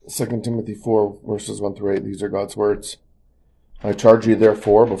2 Timothy 4, verses 1 through 8, these are God's words. I charge you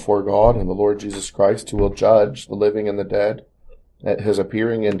therefore before God and the Lord Jesus Christ, who will judge the living and the dead at his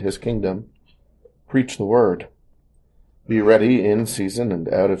appearing in his kingdom. Preach the word. Be ready in season and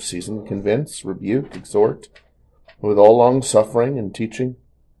out of season. Convince, rebuke, exhort, with all long suffering and teaching.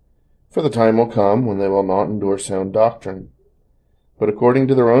 For the time will come when they will not endure sound doctrine, but according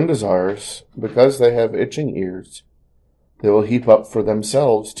to their own desires, because they have itching ears, they will heap up for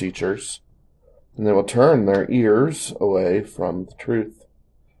themselves teachers, and they will turn their ears away from the truth,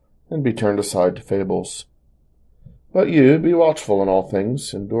 and be turned aside to fables. But you, be watchful in all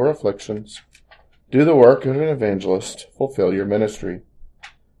things, endure afflictions, do the work of an evangelist, fulfill your ministry.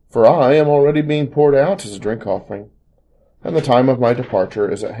 For I am already being poured out as a drink offering, and the time of my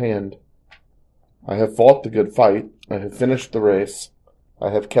departure is at hand. I have fought the good fight, I have finished the race,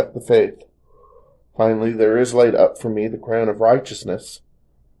 I have kept the faith. Finally, there is laid up for me the crown of righteousness,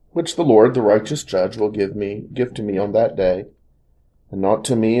 which the Lord, the righteous judge, will give to me on that day, and not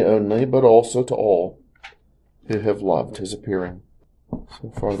to me only, but also to all who have loved his appearing.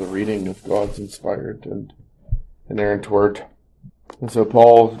 So far, the reading of God's inspired and inerrant word. And so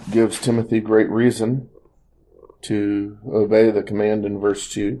Paul gives Timothy great reason to obey the command in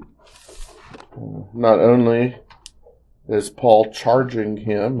verse 2. Not only is Paul charging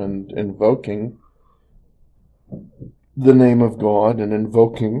him and invoking the name of God and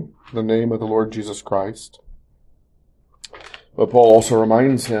invoking the name of the Lord Jesus Christ, but Paul also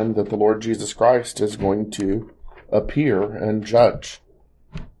reminds him that the Lord Jesus Christ is going to appear and judge.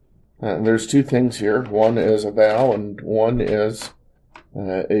 And there's two things here. One is a vow, and one is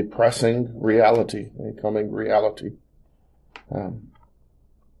a pressing reality, a coming reality.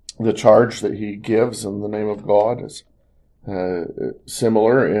 The charge that he gives in the name of God is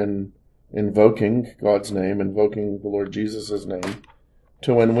similar in invoking God's name, invoking the Lord Jesus' name,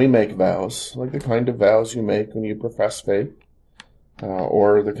 to when we make vows, like the kind of vows you make when you profess faith,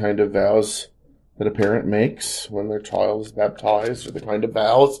 or the kind of vows that a parent makes when their child is baptized, or the kind of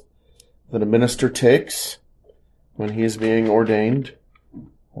vows that a minister takes when he is being ordained.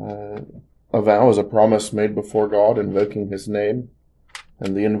 A vow is a promise made before God, invoking his name,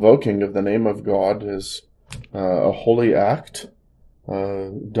 and the invoking of the name of God is a holy act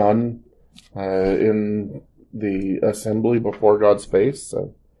done in the assembly before God's face.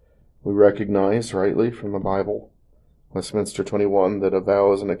 We recognize rightly from the Bible, Westminster 21, that a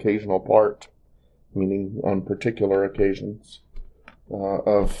vow is an occasional part, meaning on particular occasions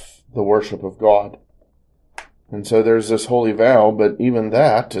of the worship of God. And so there's this holy vow, but even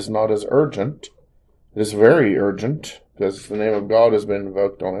that is not as urgent. It is very urgent, because the name of God has been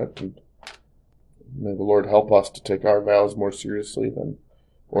invoked on it. And may the Lord help us to take our vows more seriously than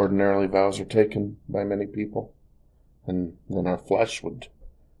ordinarily vows are taken by many people, and than our flesh would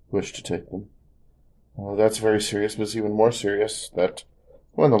wish to take them. That's very serious, but it's even more serious that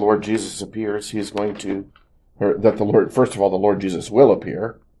when the Lord Jesus appears, he is going to, first of all, the Lord Jesus will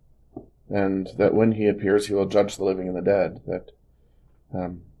appear, and that when he appears, he will judge the living and the dead. That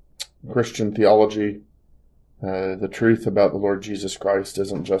Christian theology, the truth about the Lord Jesus Christ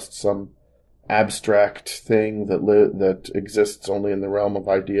isn't just some abstract thing that exists only in the realm of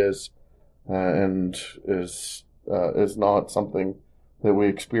ideas, and is not something that we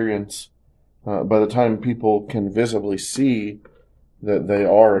experience. By the time people can visibly see that they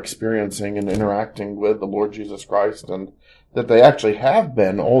are experiencing and interacting with the Lord Jesus Christ, and that they actually have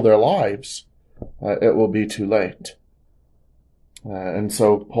been all their lives, it will be too late. And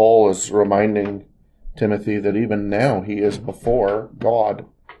so Paul is reminding Timothy that even now he is before God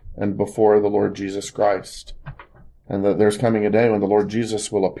and before the Lord Jesus Christ, and that there's coming a day when the Lord Jesus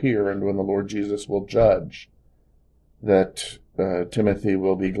will appear and when the Lord Jesus will judge, that Timothy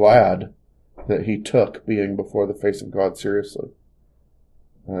will be glad that he took being before the face of God seriously.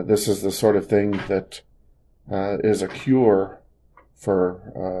 This is the sort of thing that is a cure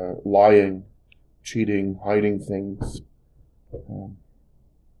for lying, cheating, hiding things.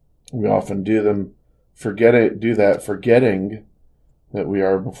 We often do that forgetting that we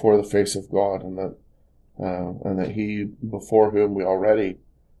are before the face of God, and that he before whom we already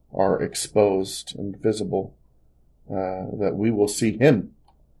are exposed and visible, that we will see him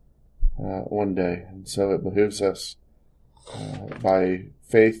one day. And so it behooves us, by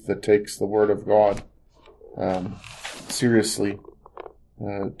faith that takes the word of God seriously,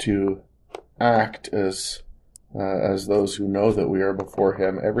 to act as those who know that we are before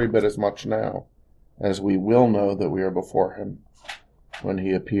him every bit as much now as we will know that we are before him when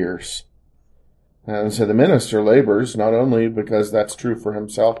he appears. And so the minister labors not only because that's true for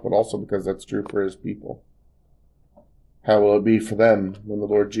himself, but also because that's true for his people. How will it be for them when the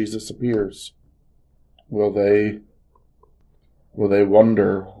Lord Jesus appears? Will they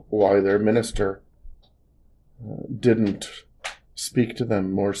wonder why their minister didn't speak to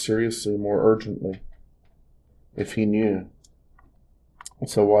them more seriously, more urgently, if he knew?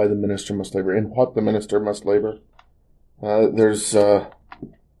 So why the minister must labor, in what the minister must labor? There's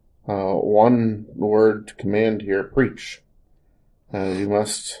one word command here: preach. You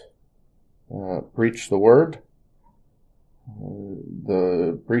must preach the word.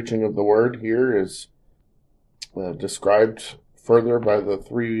 The preaching of the word here is described further by the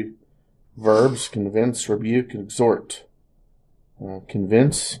three verbs: convince, rebuke, and exhort.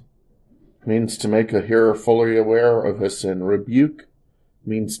 Convince means to make a hearer fully aware of his sin. Rebuke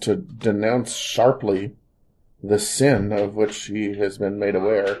means to denounce sharply the sin of which he has been made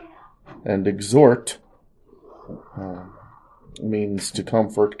aware. And exhort means to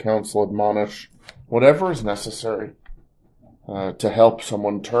comfort, counsel, admonish, whatever is necessary to help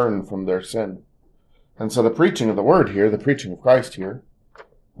someone turn from their sin. And so the preaching of the word here, the preaching of Christ here,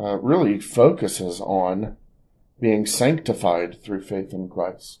 really focuses on being sanctified through faith in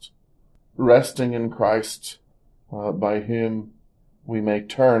Christ, resting in Christ, by whom we may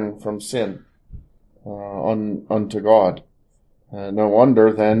turn from sin unto God. No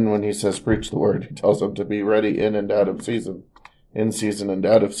wonder then when he says preach the word, he tells them to be ready in and out of season, in season and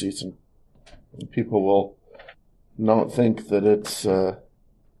out of season. And people will not think that it's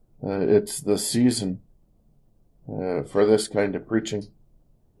the season for this kind of preaching,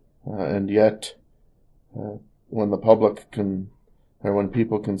 and yet when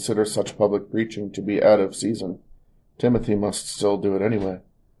people consider such public preaching to be out of season, Timothy must still do it anyway,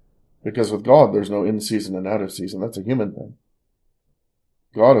 because with God there's no in season and out of season. That's a human thing.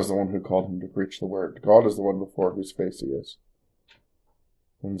 God is the one who called him to preach the word. God is the one before whose face he is.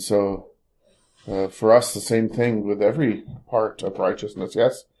 And so for us, the same thing with every part of righteousness.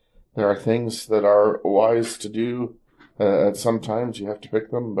 Yes, there are things that are wise to do. At some times you have to pick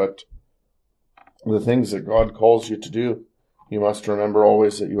them, but the things that God calls you to do, you must remember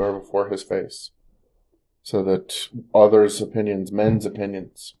always that you are before his face, so that others' opinions, men's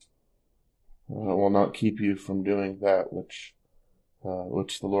opinions, will not keep you from doing that which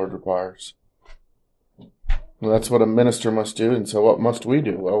the Lord requires. And that's what a minister must do. And so what must we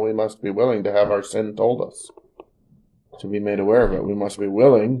do? Well, we must be willing to have our sin told us, to be made aware of it. We must be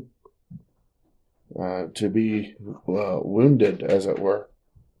willing to be wounded, as it were,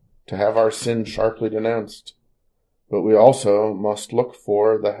 to have our sin sharply denounced. But we also must look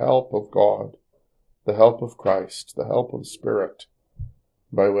for the help of God, the help of Christ, the help of the Spirit,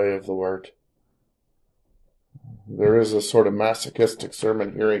 by way of the Word. There is a sort of masochistic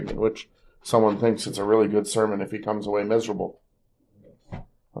sermon hearing in which someone thinks it's a really good sermon if he comes away miserable. I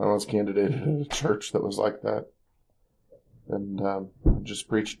was candidated at a church that was like that. And just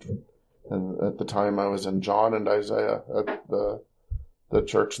preached, and at the time I was in John and Isaiah at the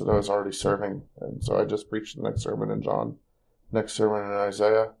church that I was already serving. And so I just preached the next sermon in John, next sermon in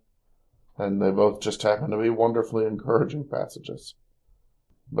Isaiah. And they both just happened to be wonderfully encouraging passages.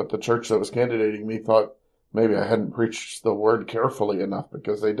 But the church that was candidating me thought maybe I hadn't preached the word carefully enough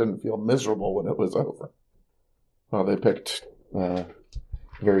because they didn't feel miserable when it was over. Well, they picked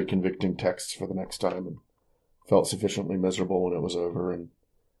very convicting texts for the next time and felt sufficiently miserable when it was over,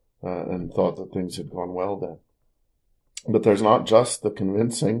 and thought that things had gone well then. But there's not just the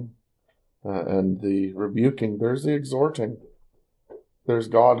convincing and the rebuking, there's the exhorting. There's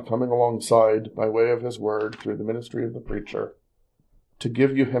God coming alongside by way of his word through the ministry of the preacher to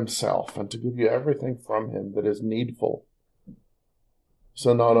give you himself and to give you everything from him that is needful.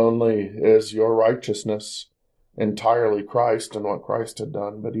 So not only is your righteousness entirely Christ and what Christ had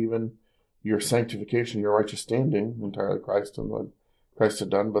done, but even your sanctification, your righteous standing, entirely Christ and what Christ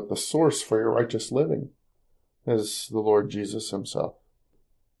had done, but the source for your righteous living is the Lord Jesus himself.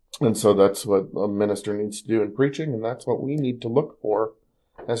 And so that's what a minister needs to do in preaching, and that's what we need to look for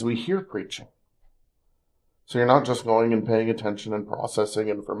as we hear preaching. So you're not just going and paying attention and processing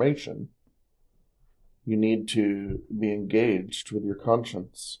information. You need to be engaged with your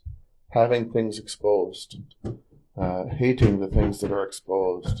conscience, having things exposed, hating the things that are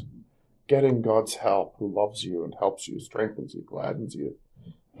exposed, getting God's help, who loves you and helps you, strengthens you, gladdens you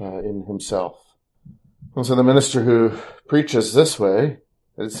in himself. And so the minister who preaches this way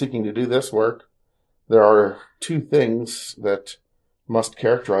is seeking to do this work. There are two things that must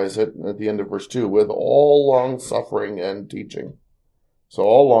characterize it at the end of verse 2, with all long-suffering and teaching. So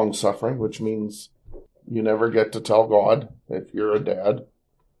all long-suffering, which means you never get to tell God, if you're a dad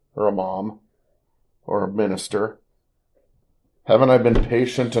or a mom or a minister, haven't I been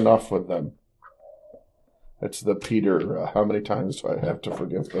patient enough with them? It's the Peter, how many times do I have to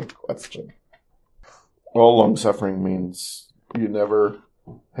forgive the question? All long-suffering means you never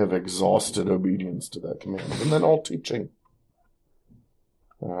have exhausted obedience to that command. And then all teaching.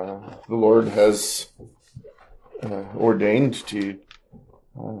 The Lord has ordained to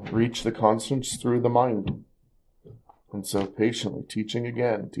reach the conscience through the mind. And so patiently teaching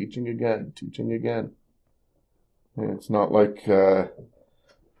again, teaching again, teaching again. And it's not like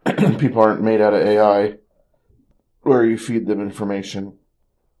people aren't made out of AI where you feed them information.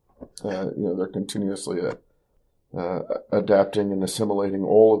 They're continuously adapting and assimilating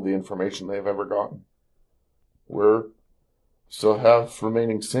all of the information they've ever gotten. We still have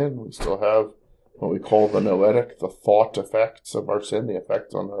remaining sin. We still have what we call the noetic, the thought effects of our sin, the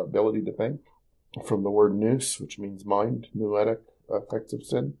effects on our ability to think. From the word nous, which means mind, noetic effects of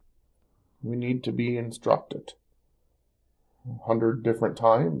sin. We need to be instructed 100 different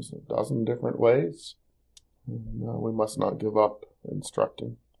times, 12 different ways. We must not give up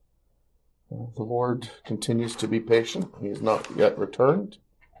instructing. The Lord continues to be patient. He has not yet returned.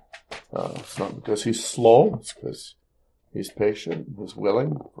 It's not because he's slow. It's because he's patient. He's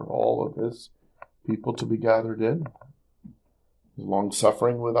willing for all of his people to be gathered in. He's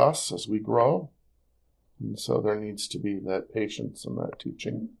long-suffering with us as we grow. And so there needs to be that patience and that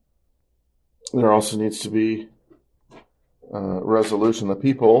teaching. There also needs to be resolution. The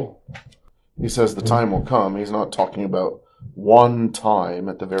people, he says the time will come. He's not talking about one time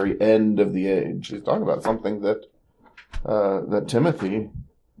at the very end of the age. He's talking about something that Timothy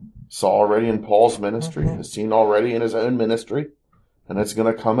saw already in Paul's ministry, has seen already in his own ministry, and it's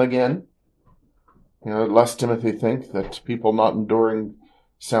going to come again. Lest Timothy think that people not enduring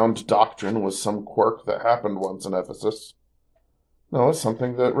sound doctrine was some quirk that happened once in Ephesus. No, it's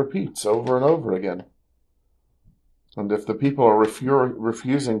something that repeats over and over again. And if the people are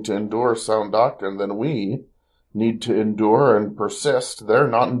refusing to endure sound doctrine, then we need to endure and persist. They're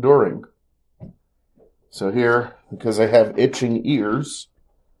not enduring. So here, because they have itching ears,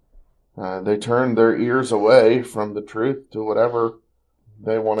 they turn their ears away from the truth to whatever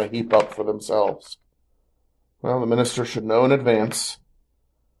they want to heap up for themselves. Well, the minister should know in advance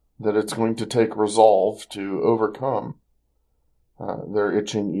that it's going to take resolve to overcome their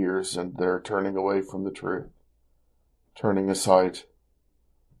itching ears and their turning away from the truth, turning aside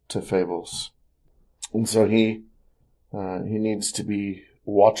to fables. And so he needs to be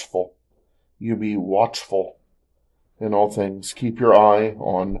watchful. You be watchful in all things. Keep your eye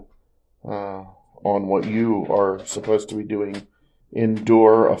on what you are supposed to be doing.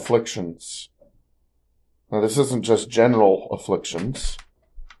 Endure afflictions. Now, this isn't just general afflictions.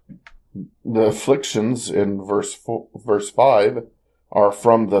 The afflictions in verse 5 are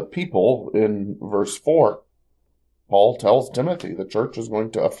from the people in verse 4. Paul tells Timothy the church is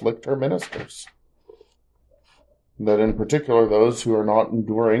going to afflict her ministers. That in particular, those who are not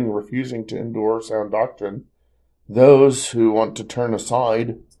enduring, refusing to endure sound doctrine, those who want to turn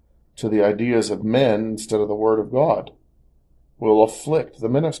aside to the ideas of men instead of the word of God, will afflict the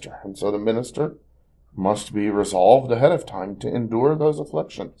minister. And so the minister must be resolved ahead of time to endure those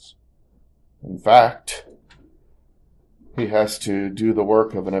afflictions. In fact, he has to do the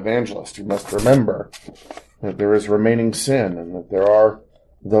work of an evangelist. He must remember that there is remaining sin and that there are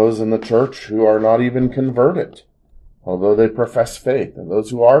those in the church who are not even converted, although they profess faith. And those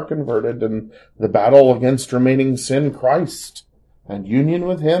who are converted, in the battle against remaining sin, Christ and union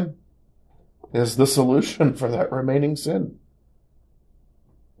with him is the solution for that remaining sin.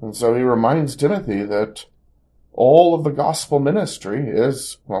 And so he reminds Timothy that all of the gospel ministry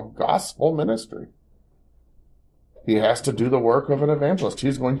is, gospel ministry. He has to do the work of an evangelist.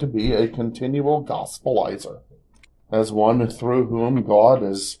 He's going to be a continual gospelizer, as one through whom God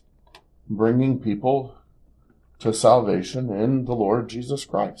is bringing people to salvation in the Lord Jesus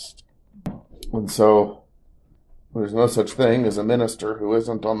Christ. And so there's no such thing as a minister who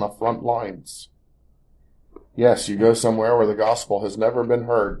isn't on the front lines. Yes, you go somewhere where the gospel has never been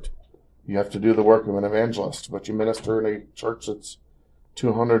heard. You have to do the work of an evangelist. But you minister in a church that's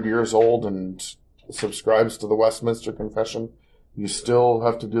 200 years old and subscribes to the Westminster Confession, you still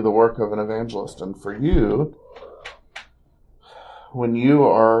have to do the work of an evangelist. And for you, when you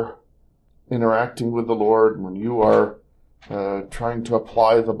are interacting with the Lord, when you are trying to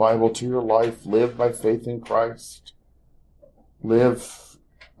apply the Bible to your life, live by faith in Christ, live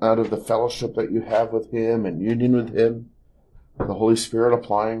out of the fellowship that you have with him and union with him, the Holy Spirit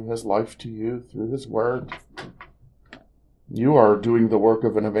applying his life to you through his word, you are doing the work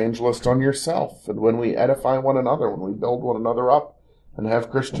of an evangelist on yourself. And when we edify one another, when we build one another up and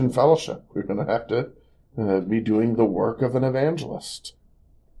have Christian fellowship, we're going to have to be doing the work of an evangelist.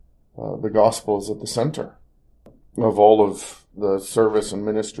 The gospel is at the center of all of the service and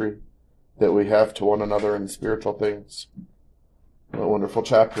ministry that we have to one another in spiritual things. A wonderful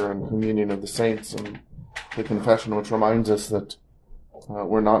chapter on communion of the saints and the confession, which reminds us that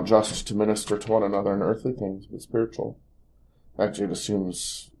we're not just to minister to one another in earthly things, but spiritual. Actually, it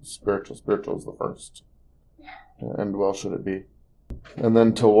assumes spiritual. Spiritual is the first. And well should it be. And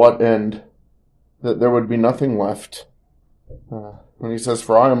then to what end? That there would be nothing left. When he says,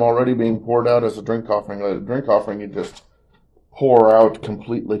 "For I am already being poured out as a drink offering." A drink offering you just pour out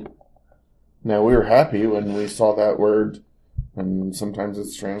completely. Now, we were happy when we saw that word, and sometimes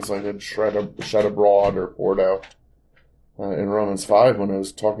it's translated shed abroad or poured out. In Romans 5, when it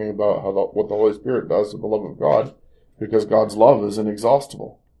was talking about what the Holy Spirit does with the love of God, because God's love is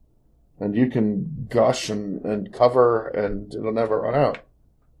inexhaustible. And you can gush and cover, and it'll never run out.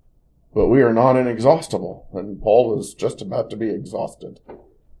 But we are not inexhaustible, and Paul was just about to be exhausted,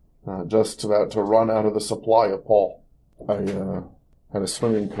 just about to run out of the supply of Paul. I had a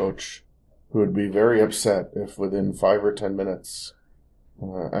swimming coach who would be very upset if within 5 or 10 minutes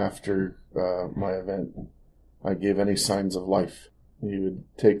after my event I gave any signs of life. He would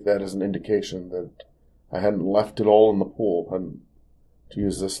take that as an indication that I hadn't left it all in the pool, and, to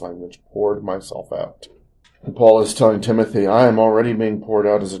use this language, poured myself out. And Paul is telling Timothy, "I am already being poured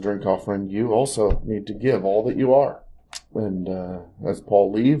out as a drink offering. You also need to give all that you are." And as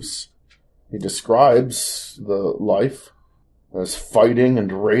Paul leaves, he describes the life as fighting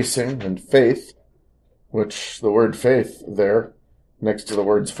and racing and faith, which the word faith there, next to the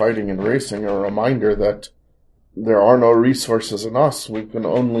words fighting and racing, are a reminder that there are no resources in us. We can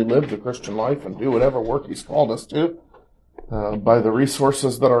only live the Christian life and do whatever work he's called us to by the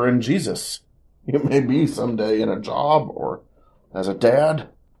resources that are in Jesus. You may be someday in a job or as a dad,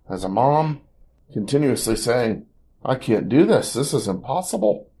 as a mom, continuously saying, "I can't do this. This is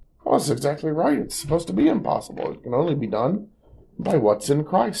impossible." Well, that's exactly right. It's supposed to be impossible. It can only be done by what's in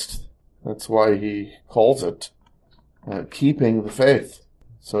Christ. That's why he calls it keeping the faith.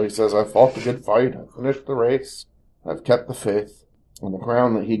 So he says, "I fought the good fight. I finished the race. I've kept the faith." And the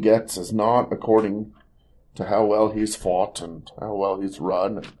crown that he gets is not according to how well he's fought and how well he's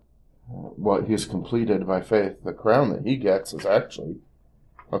run and what he's completed by faith. The crown that he gets is actually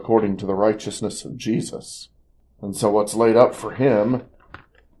according to the righteousness of Jesus. And so what's laid up for him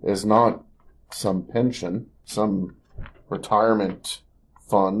is not some pension, some retirement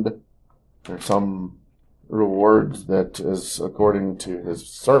fund, or some reward that is according to his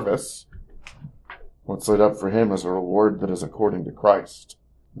service. What's laid up for him is a reward that is according to Christ,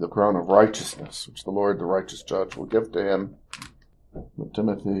 the crown of righteousness, which the Lord, the righteous judge, will give to him.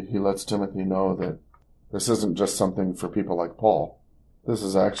 But he lets Timothy know that this isn't just something for people like Paul. This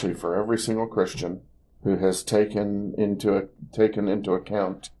is actually for every single Christian who has taken into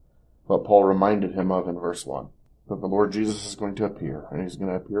account what Paul reminded him of in verse 1, that the Lord Jesus is going to appear, and he's going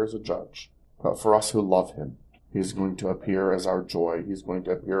to appear as a judge. But for us who love him, he's going to appear as our joy. He's going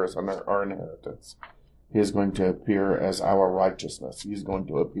to appear as our inheritance. He is going to appear as our righteousness. He's going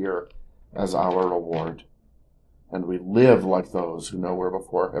to appear as our reward. And we live like those who know we're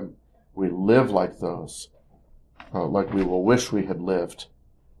before him. We live like those, like we will wish we had lived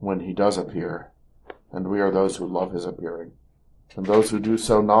when he does appear. And we are those who love his appearing. And those who do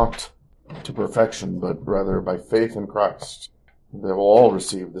so not to perfection, but rather by faith in Christ, they will all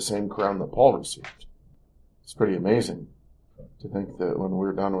receive the same crown that Paul received. It's pretty amazing to think that when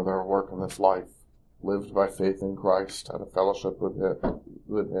we're done with our work in this life, lived by faith in Christ, had a fellowship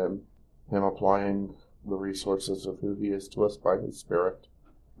with him applying the resources of who he is to us by his Spirit,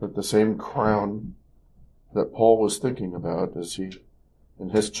 that the same crown that Paul was thinking about as he, in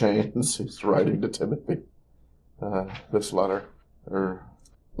his chains, he's writing to Timothy this letter,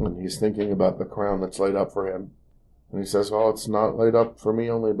 when he's thinking about the crown that's laid up for him. And he says, "Well, it's not laid up for me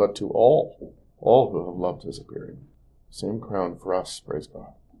only, but to all who have loved his appearing." Same crown for us, praise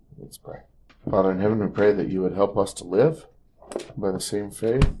God. Let's pray. Father in heaven, we pray that you would help us to live by the same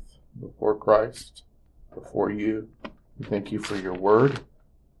faith before Christ, before you. We thank you for your word,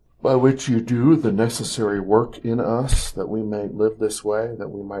 by which you do the necessary work in us, that we may live this way, that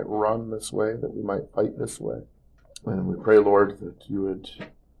we might run this way, that we might fight this way. And we pray, Lord, that you would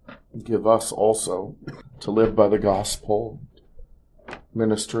give us also to live by the gospel,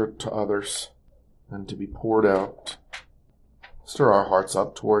 minister to others, and to be poured out. Stir our hearts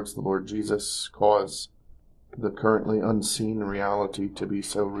up towards the Lord Jesus. Cause the currently unseen reality to be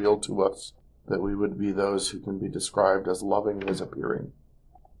so real to us that we would be those who can be described as loving his appearing.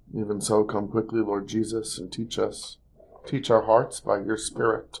 Even so, come quickly, Lord Jesus, and teach us. Teach our hearts by your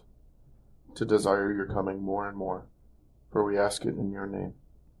Spirit to desire your coming more and more. For we ask it in your name.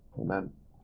 Amen.